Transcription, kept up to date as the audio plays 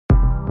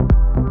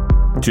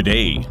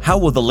Today, how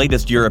will the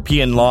latest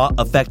European law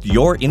affect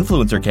your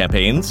influencer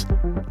campaigns?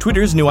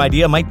 Twitter's new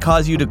idea might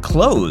cause you to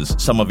close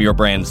some of your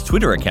brand's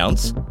Twitter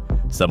accounts.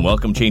 Some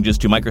welcome changes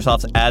to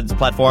Microsoft's ads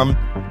platform.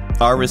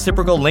 Are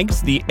reciprocal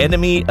links the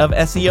enemy of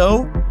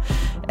SEO?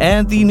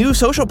 And the new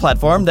social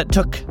platform that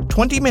took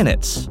 20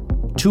 minutes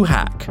to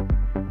hack.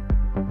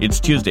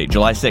 It's Tuesday,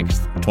 July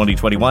 6th,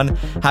 2021.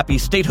 Happy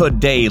Statehood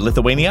Day,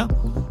 Lithuania.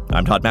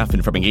 I'm Todd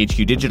Maffin from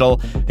HQ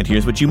Digital, and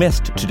here's what you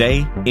missed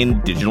today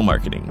in digital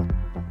marketing.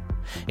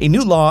 A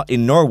new law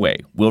in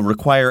Norway will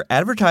require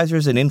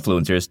advertisers and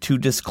influencers to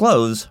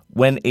disclose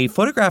when a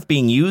photograph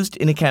being used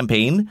in a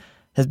campaign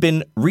has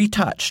been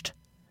retouched.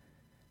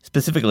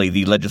 Specifically,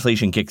 the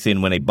legislation kicks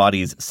in when a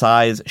body's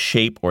size,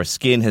 shape, or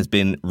skin has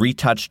been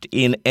retouched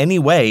in any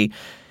way,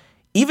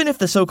 even if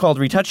the so-called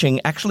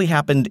retouching actually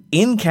happened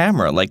in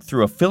camera, like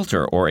through a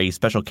filter or a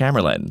special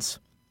camera lens.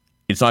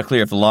 It's not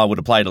clear if the law would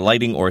apply to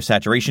lighting or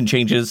saturation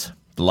changes.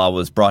 The law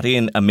was brought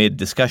in amid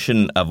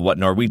discussion of what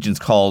Norwegians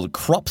call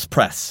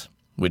kroppspress,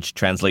 which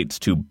translates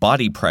to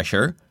body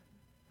pressure.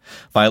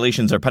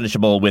 Violations are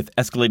punishable with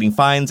escalating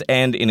fines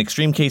and, in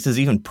extreme cases,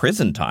 even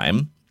prison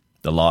time.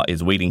 The law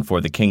is waiting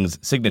for the king's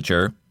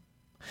signature.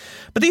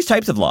 But these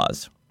types of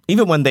laws,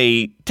 even when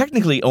they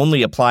technically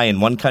only apply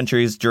in one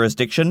country's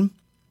jurisdiction,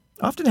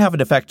 often have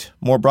an effect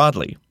more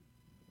broadly.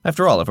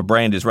 After all, if a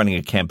brand is running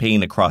a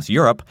campaign across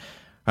Europe,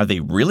 are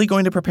they really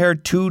going to prepare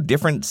two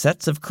different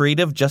sets of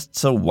creative just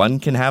so one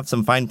can have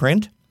some fine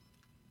print?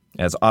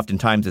 As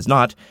oftentimes as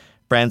not,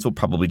 brands will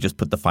probably just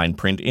put the fine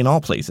print in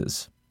all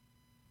places.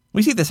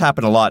 We see this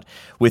happen a lot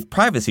with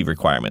privacy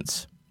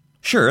requirements.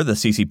 Sure, the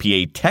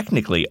CCPA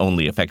technically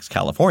only affects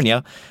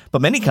California,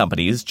 but many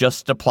companies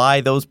just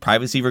apply those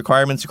privacy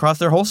requirements across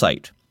their whole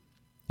site.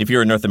 If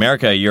you're in North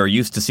America, you're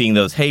used to seeing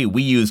those "Hey,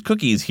 we use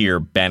cookies here"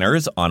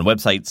 banners on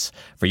websites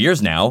for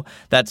years now.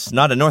 That's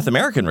not a North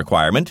American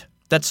requirement.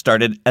 That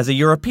started as a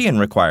European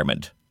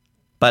requirement.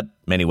 But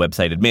many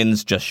website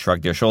admins just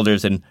shrug their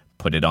shoulders and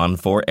put it on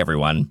for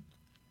everyone.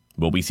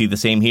 Will we see the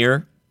same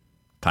here?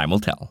 Time will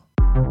tell.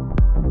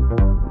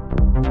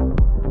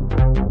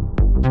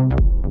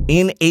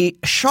 In a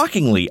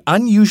shockingly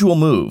unusual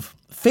move,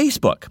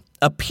 Facebook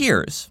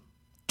appears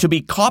to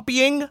be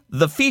copying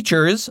the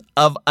features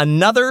of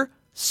another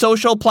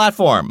social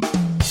platform.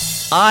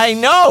 I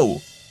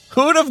know!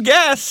 Who'd have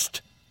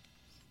guessed?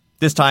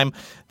 This time,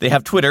 they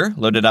have Twitter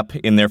loaded up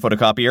in their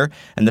photocopier,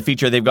 and the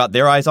feature they've got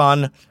their eyes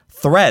on,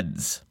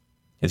 Threads.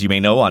 As you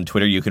may know, on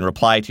Twitter, you can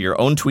reply to your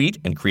own tweet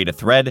and create a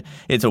thread.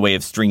 It's a way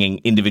of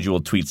stringing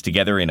individual tweets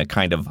together in a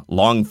kind of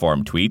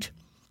long-form tweet.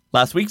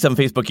 Last week, some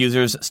Facebook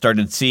users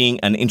started seeing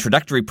an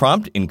introductory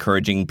prompt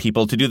encouraging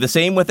people to do the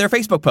same with their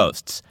Facebook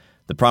posts.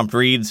 The prompt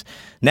reads,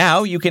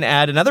 "Now you can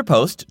add another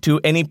post to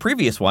any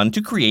previous one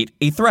to create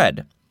a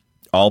thread.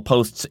 All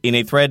posts in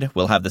a thread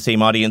will have the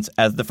same audience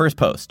as the first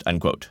post,"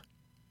 unquote.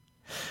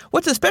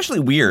 What's especially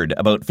weird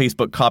about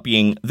Facebook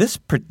copying this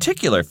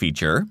particular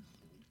feature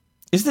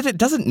is that it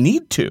doesn't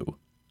need to.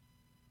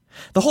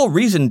 The whole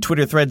reason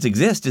Twitter threads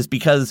exist is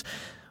because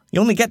you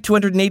only get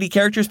 280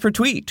 characters per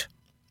tweet.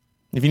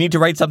 If you need to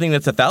write something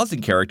that's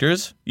 1,000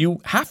 characters, you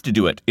have to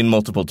do it in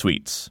multiple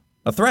tweets,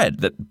 a thread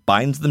that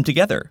binds them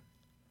together.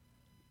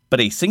 But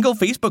a single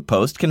Facebook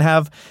post can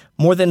have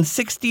more than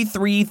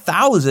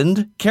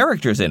 63,000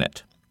 characters in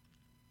it.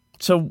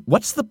 So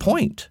what's the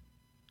point?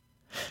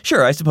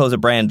 Sure, I suppose a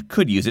brand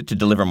could use it to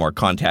deliver more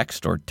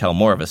context or tell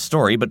more of a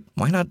story, but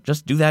why not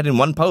just do that in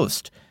one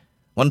post?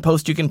 One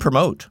post you can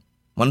promote.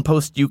 One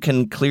post you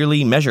can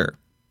clearly measure.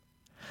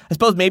 I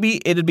suppose maybe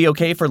it'd be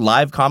okay for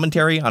live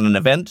commentary on an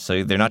event,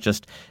 so they're not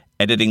just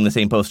editing the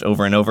same post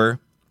over and over.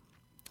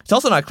 It's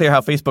also not clear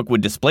how Facebook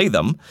would display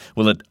them.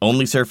 Will it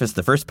only surface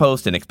the first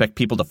post and expect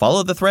people to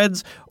follow the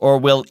threads, or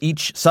will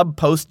each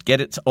sub-post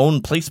get its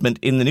own placement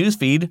in the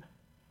newsfeed?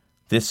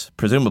 This,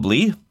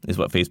 presumably, is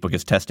what Facebook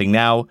is testing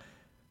now.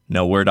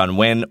 No word on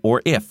when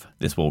or if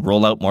this will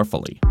roll out more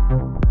fully.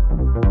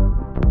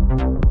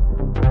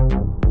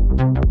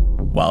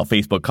 While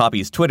Facebook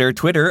copies Twitter,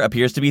 Twitter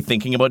appears to be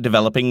thinking about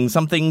developing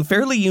something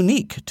fairly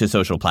unique to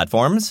social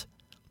platforms: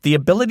 the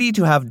ability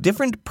to have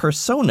different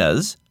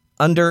personas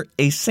under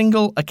a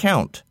single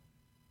account.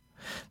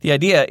 The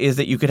idea is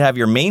that you could have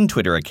your main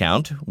Twitter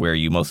account, where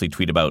you mostly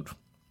tweet about,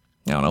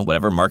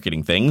 whatever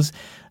marketing things,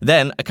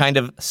 then a kind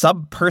of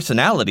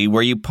sub-personality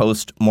where you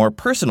post more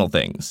personal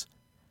things.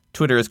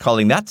 Twitter is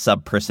calling that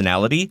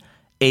sub-personality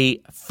a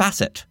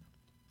facet.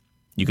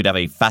 You could have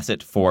a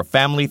facet for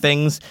family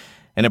things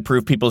and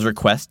approve people's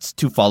requests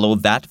to follow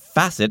that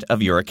facet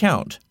of your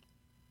account.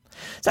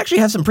 This actually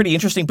has some pretty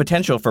interesting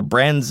potential for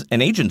brands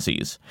and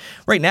agencies.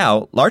 Right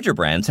now, larger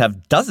brands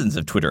have dozens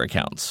of Twitter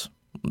accounts.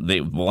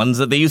 The ones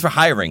that they use for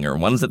hiring or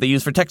ones that they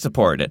use for tech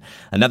support,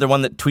 another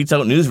one that tweets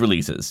out news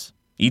releases.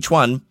 Each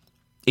one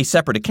a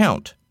separate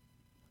account.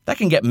 That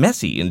can get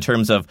messy in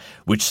terms of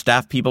which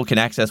staff people can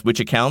access which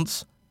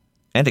accounts,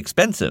 and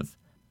expensive,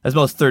 as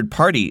most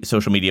third-party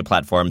social media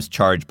platforms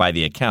charge by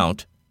the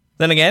account.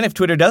 Then again, if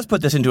Twitter does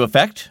put this into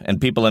effect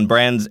and people and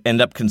brands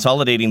end up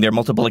consolidating their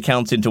multiple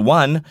accounts into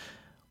one,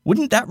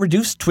 wouldn't that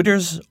reduce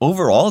Twitter's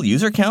overall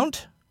user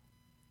count?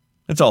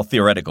 It's all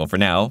theoretical for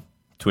now.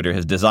 Twitter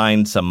has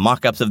designed some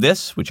mock-ups of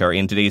this, which are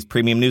in today's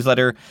premium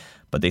newsletter,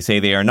 but they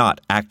say they are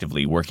not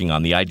actively working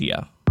on the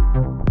idea.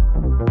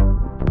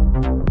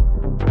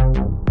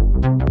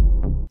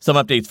 Some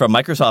updates from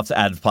Microsoft's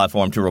ads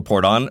platform to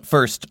report on.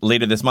 First,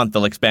 later this month,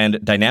 they'll expand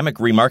dynamic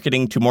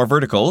remarketing to more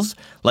verticals,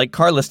 like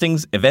car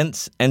listings,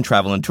 events, and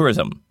travel and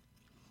tourism.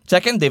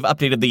 Second, they've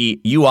updated the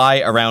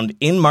UI around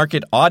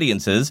in-market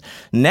audiences.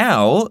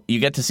 Now, you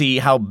get to see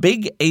how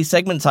big a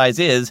segment size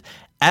is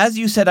as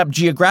you set up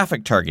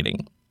geographic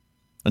targeting.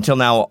 Until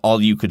now,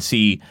 all you could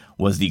see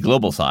was the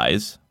global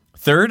size.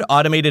 Third,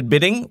 automated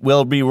bidding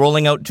will be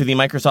rolling out to the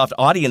Microsoft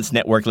Audience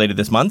Network later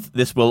this month.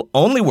 This will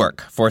only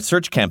work for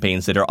search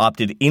campaigns that are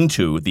opted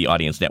into the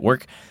Audience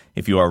Network.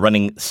 If you are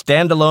running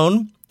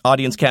standalone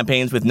audience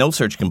campaigns with no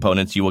search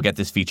components, you will get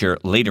this feature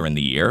later in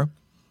the year.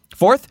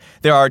 Fourth,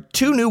 there are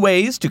 2 new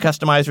ways to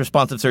customize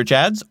responsive search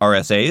ads,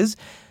 RSAs.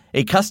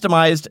 A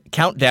customized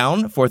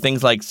countdown for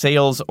things like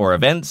sales or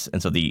events,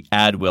 and so the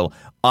ad will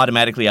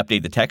automatically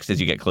update the text as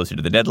you get closer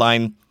to the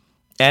deadline.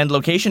 And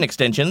location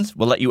extensions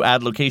will let you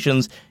add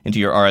locations into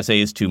your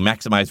RSAs to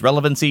maximize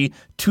relevancy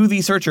to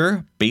the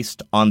searcher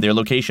based on their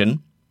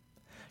location.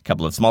 A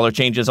couple of smaller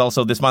changes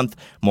also this month.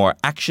 More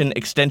action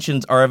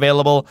extensions are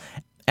available,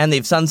 and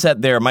they've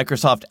sunset their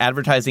Microsoft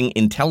Advertising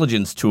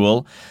Intelligence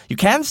tool. You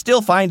can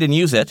still find and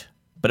use it,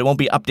 but it won't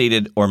be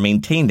updated or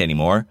maintained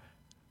anymore.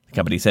 The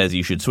company says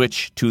you should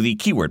switch to the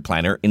Keyword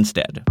Planner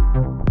instead.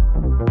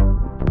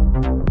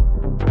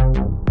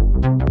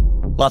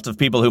 Lots of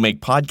people who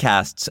make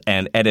podcasts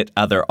and edit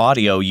other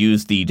audio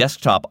use the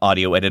desktop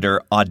audio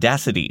editor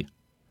Audacity.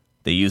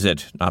 They use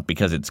it not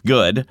because it's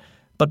good,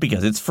 but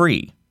because it's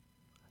free.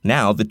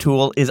 Now the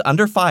tool is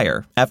under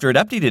fire after it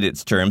updated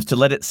its terms to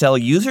let it sell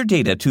user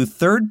data to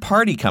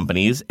third-party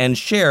companies and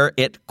share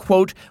it,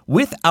 quote,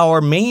 with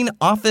our main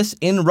office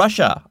in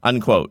Russia,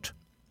 unquote.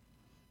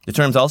 The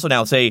terms also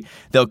now say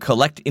they'll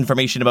collect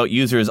information about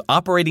users'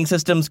 operating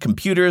systems,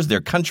 computers,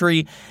 their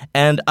country,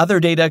 and other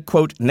data,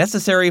 quote,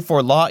 necessary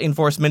for law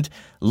enforcement,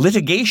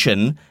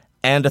 litigation,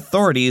 and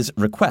authorities'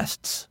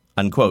 requests,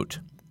 unquote.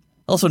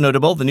 Also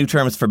notable, the new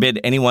terms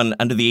forbid anyone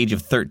under the age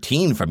of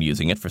 13 from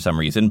using it for some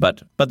reason,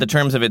 but the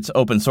terms of its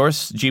open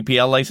source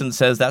GPL license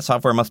says that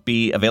software must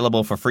be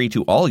available for free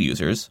to all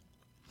users.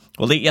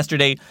 Well, late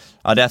yesterday,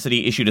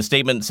 Audacity issued a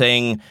statement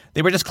saying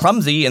they were just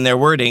clumsy in their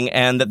wording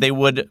and that they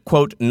would,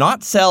 quote,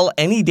 not sell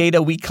any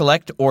data we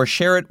collect or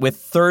share it with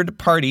third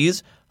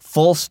parties,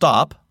 full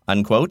stop,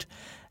 unquote,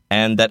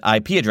 and that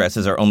IP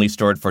addresses are only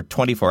stored for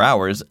 24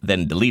 hours,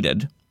 then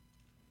deleted.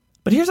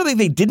 But here's something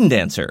they didn't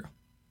answer.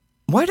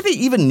 Why do they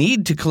even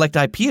need to collect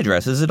IP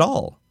addresses at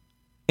all?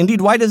 Indeed,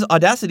 why does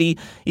Audacity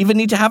even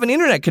need to have an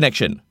internet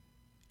connection?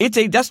 It's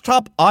a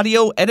desktop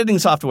audio editing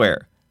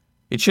software.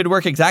 It should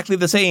work exactly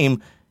the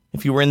same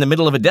if you were in the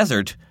middle of a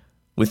desert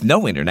with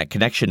no internet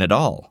connection at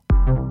all.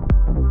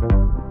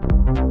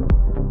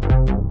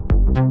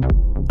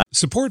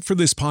 Support for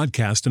this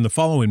podcast and the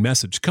following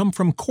message come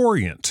from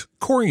Corient.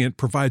 Corient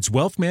provides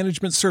wealth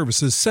management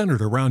services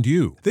centered around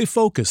you. They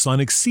focus on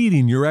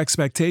exceeding your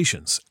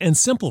expectations and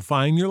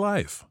simplifying your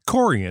life.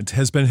 Corient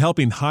has been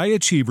helping high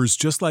achievers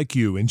just like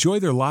you enjoy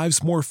their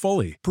lives more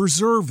fully,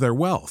 preserve their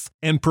wealth,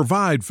 and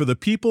provide for the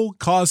people,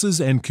 causes,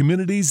 and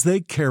communities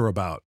they care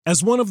about.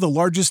 As one of the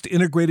largest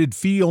integrated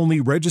fee-only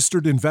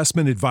registered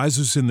investment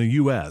advisors in the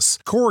U.S.,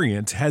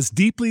 Corient has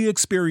deeply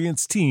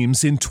experienced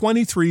teams in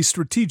 23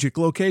 strategic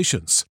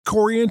locations.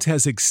 Corient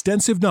has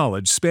extensive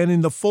knowledge spanning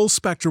the full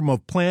spectrum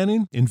of planning,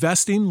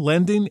 investing,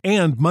 lending,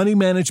 and money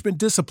management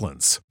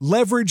disciplines.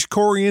 Leverage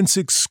Corient's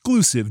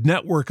exclusive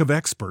network of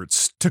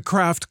experts to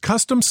craft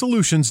custom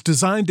solutions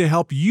designed to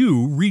help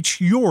you reach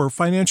your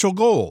financial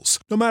goals,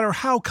 no matter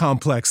how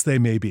complex they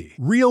may be.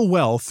 Real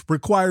wealth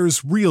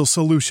requires real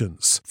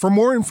solutions. For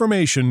more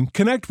information,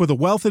 connect with a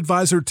wealth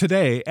advisor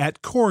today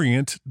at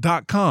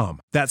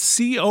Corient.com. That's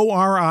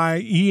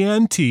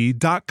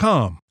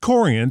Corient.com.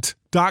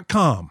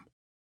 Corient.com.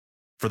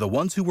 For the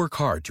ones who work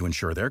hard to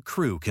ensure their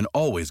crew can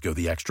always go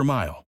the extra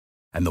mile,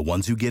 and the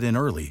ones who get in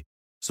early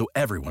so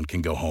everyone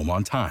can go home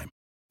on time,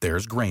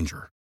 there's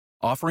Grainger,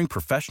 offering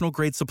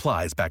professional-grade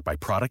supplies backed by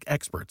product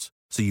experts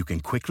so you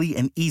can quickly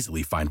and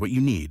easily find what you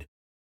need.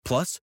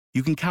 Plus,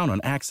 you can count on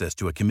access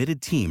to a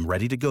committed team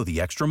ready to go the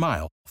extra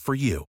mile for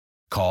you.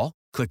 Call,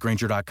 click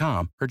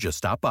Grainger.com, or just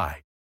stop by.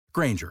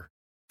 Grainger,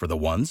 for the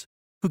ones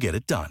who get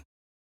it done.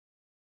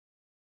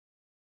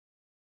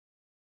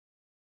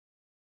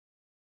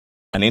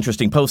 An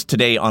interesting post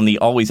today on the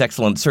always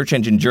excellent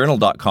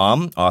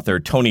SearchEngineJournal.com. Author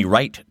Tony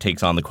Wright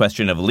takes on the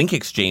question of link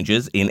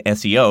exchanges in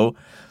SEO.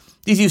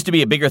 These used to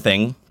be a bigger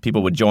thing.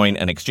 People would join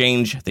an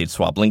exchange. They'd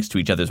swap links to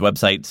each other's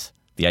websites.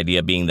 The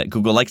idea being that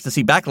Google likes to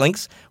see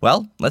backlinks.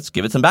 Well, let's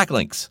give it some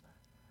backlinks.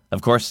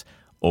 Of course,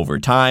 over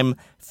time,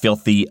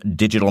 filthy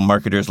digital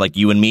marketers like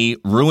you and me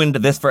ruined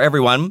this for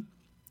everyone,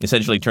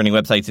 essentially turning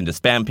websites into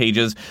spam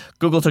pages.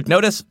 Google took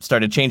notice,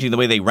 started changing the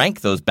way they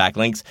rank those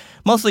backlinks.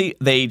 Mostly,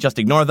 they just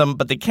ignore them,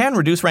 but they can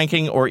reduce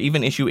ranking or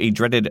even issue a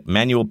dreaded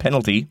manual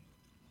penalty.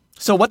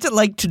 So what's it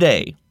like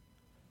today?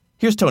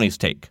 Here's Tony's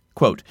take.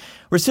 Quote,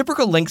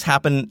 reciprocal links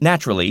happen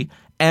naturally,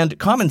 and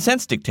common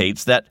sense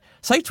dictates that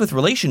sites with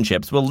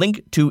relationships will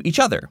link to each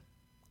other.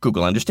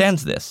 Google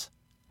understands this.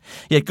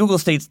 Yet Google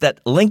states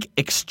that link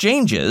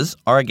exchanges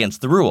are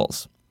against the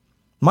rules.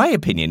 My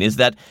opinion is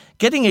that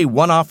getting a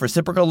one-off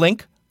reciprocal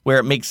link where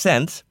it makes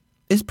sense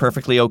is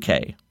perfectly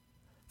okay.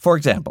 For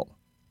example,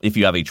 if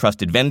you have a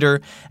trusted vendor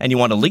and you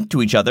want to link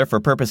to each other for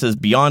purposes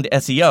beyond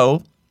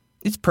SEO,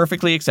 it's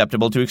perfectly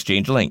acceptable to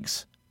exchange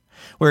links.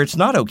 Where it's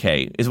not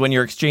okay is when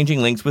you're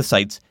exchanging links with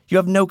sites you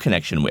have no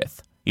connection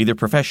with, either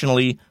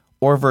professionally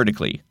or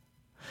vertically.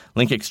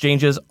 Link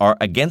exchanges are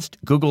against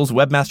Google's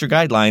Webmaster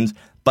Guidelines,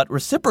 but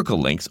reciprocal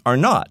links are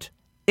not,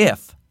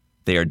 if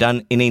they are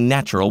done in a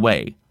natural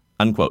way,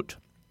 unquote.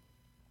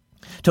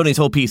 Tony's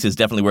whole piece is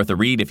definitely worth a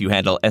read if you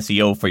handle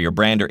SEO for your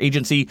brand or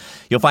agency.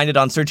 You'll find it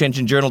on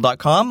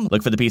searchenginejournal.com.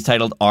 Look for the piece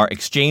titled, Are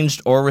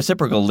Exchanged or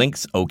Reciprocal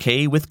Links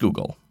Okay with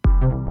Google?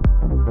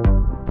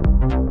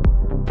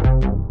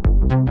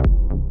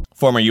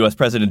 Former U.S.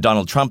 President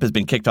Donald Trump has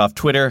been kicked off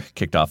Twitter,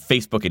 kicked off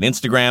Facebook and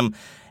Instagram,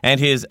 and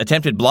his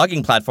attempted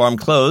blogging platform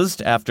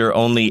closed after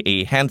only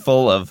a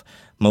handful of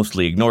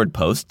mostly ignored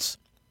posts.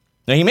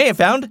 Now, he may have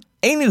found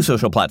a new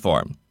social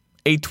platform,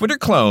 a Twitter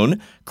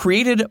clone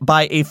created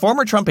by a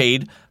former Trump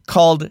aide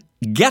called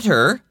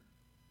Getter,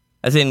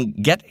 as in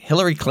Get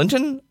Hillary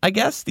Clinton, I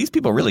guess? These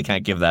people really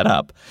can't give that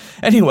up.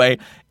 Anyway,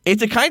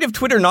 it's a kind of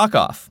Twitter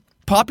knockoff,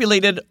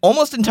 populated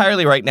almost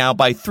entirely right now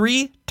by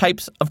three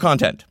types of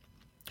content.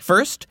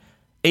 First,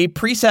 a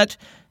preset,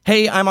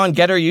 hey, I'm on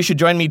Getter, you should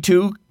join me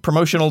too,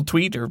 promotional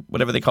tweet or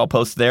whatever they call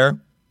posts there.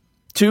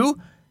 2,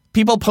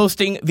 people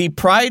posting the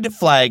pride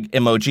flag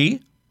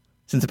emoji,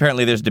 since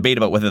apparently there's debate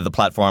about whether the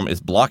platform is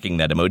blocking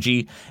that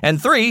emoji.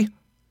 And 3,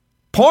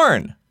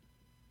 porn.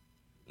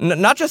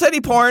 Not just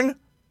any porn,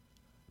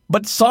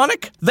 but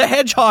Sonic the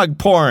Hedgehog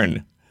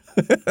porn.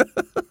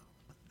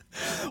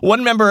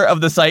 One member of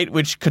the site,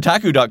 which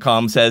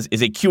Kotaku.com says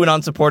is a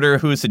QAnon supporter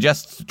who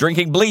suggests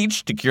drinking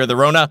bleach to cure the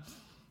Rona,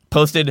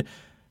 posted,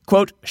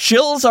 quote,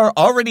 shills are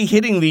already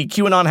hitting the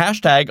QAnon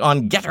hashtag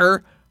on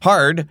Getter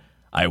hard.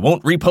 I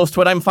won't repost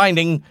what I'm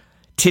finding.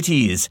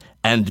 Titties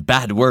and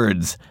bad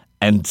words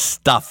and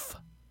stuff,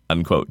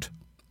 unquote.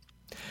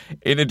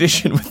 In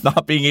addition, with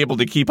not being able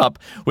to keep up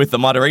with the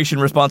moderation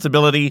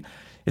responsibility,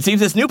 it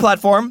seems this new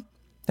platform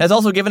has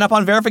also given up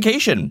on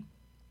verification.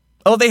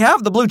 Oh, they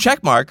have the blue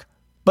check mark,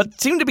 but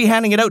seem to be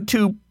handing it out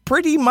to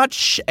pretty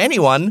much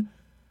anyone.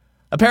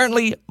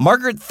 Apparently,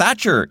 Margaret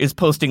Thatcher is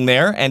posting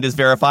there and is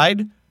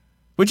verified,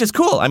 which is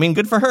cool. I mean,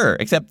 good for her,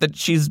 except that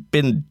she's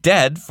been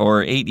dead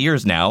for 8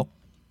 years now.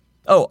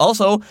 Oh,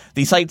 also,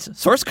 the site's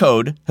source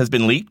code has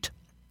been leaked.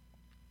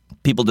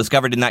 People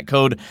discovered in that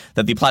code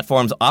that the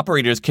platform's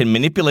operators can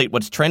manipulate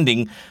what's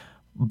trending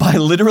by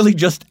literally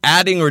just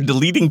adding or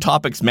deleting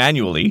topics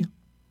manually.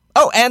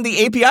 Oh, and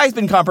the API has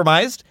been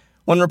compromised.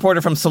 One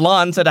reporter from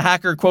Salon said a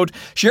hacker, quote,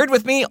 shared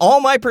with me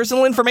all my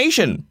personal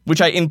information,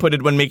 which I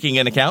inputted when making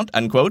an account,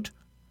 unquote.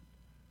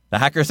 The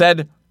hacker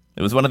said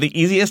it was one of the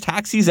easiest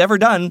hacks he's ever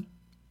done.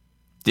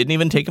 Didn't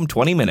even take him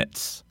 20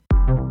 minutes.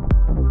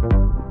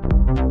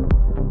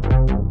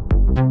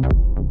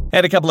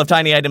 And a couple of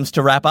tiny items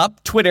to wrap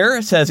up.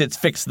 Twitter says it's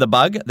fixed the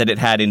bug that it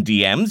had in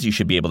DMs. You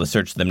should be able to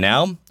search them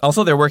now.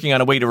 Also, they're working on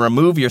a way to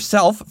remove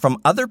yourself from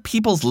other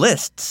people's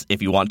lists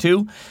if you want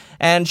to.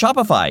 And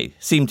Shopify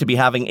seemed to be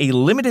having a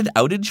limited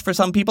outage for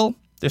some people.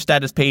 Their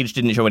status page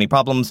didn't show any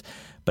problems,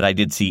 but I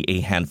did see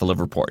a handful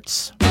of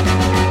reports.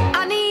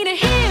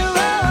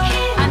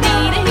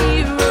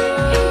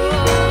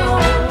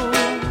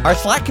 Our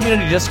Slack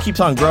community just keeps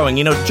on growing.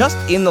 You know, just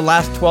in the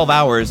last 12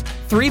 hours,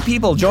 3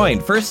 people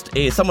joined. First,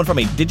 someone from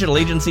a digital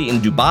agency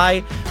in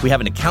Dubai. We have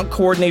an account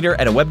coordinator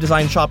at a web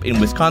design shop in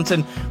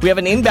Wisconsin. We have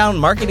an inbound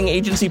marketing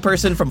agency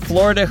person from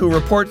Florida who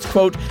reports,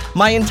 quote,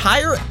 my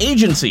entire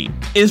agency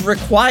is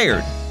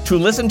required to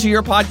listen to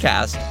your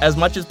podcast as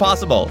much as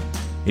possible.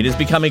 It has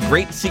become a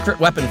great secret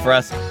weapon for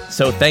us,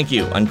 so thank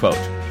you, unquote.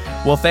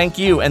 Well, thank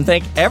you, and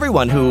thank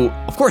everyone who,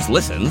 of course,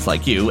 listens,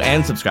 like you,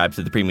 and subscribes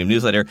to the premium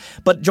newsletter,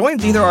 but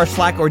joins either our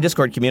Slack or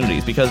Discord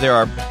communities, because there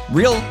are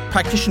real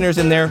practitioners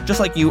in there,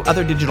 just like you,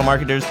 other digital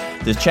marketers.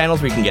 There's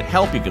channels where you can get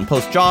help, you can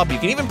post job, you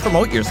can even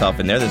promote yourself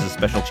in there. There's a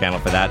special channel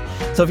for that.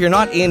 So if you're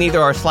not in either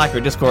our Slack or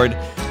Discord,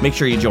 make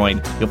sure you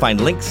join. You'll find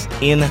links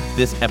in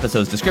this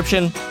episode's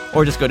description,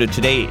 or just go to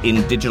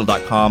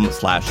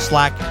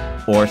todayindigital.com/Slack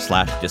or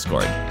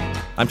 /Discord.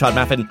 I'm Todd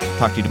Maffin.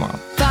 Talk to you tomorrow.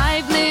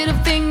 5 little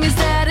fingers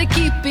that are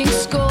keeping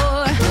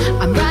score.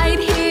 I'm right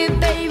here,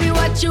 baby,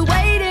 what you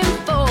waiting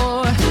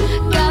for?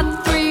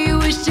 Got 3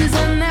 wishes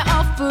and they're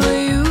all for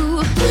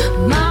you.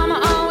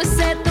 Mama always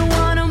said the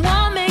 1 and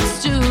 1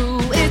 makes 2.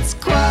 It's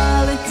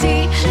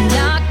quality,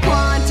 not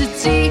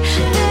quantity.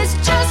 There's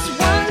just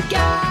one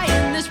guy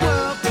in this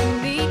world for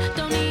me.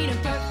 Don't need a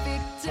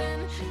perfect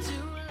 10 to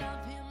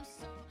love him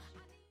so.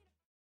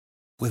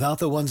 Without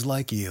the ones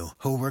like you,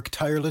 who work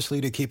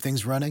tirelessly to keep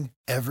things running,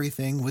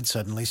 everything would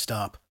suddenly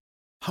stop.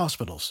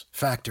 Hospitals,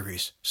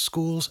 factories,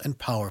 schools, and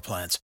power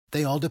plants,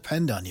 they all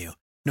depend on you.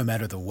 No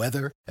matter the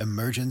weather,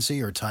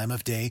 emergency, or time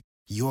of day,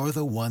 You're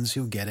the ones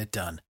who get it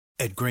done.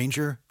 At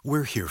Grainger,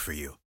 we're here for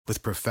you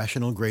with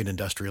professional-grade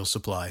industrial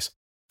supplies.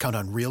 Count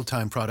on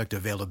real-time product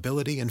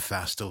availability and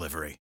fast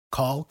delivery.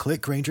 Call,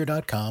 click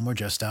Grainger.com, or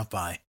just stop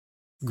by.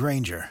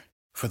 Grainger,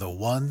 for the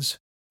ones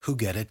who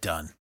get it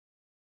done.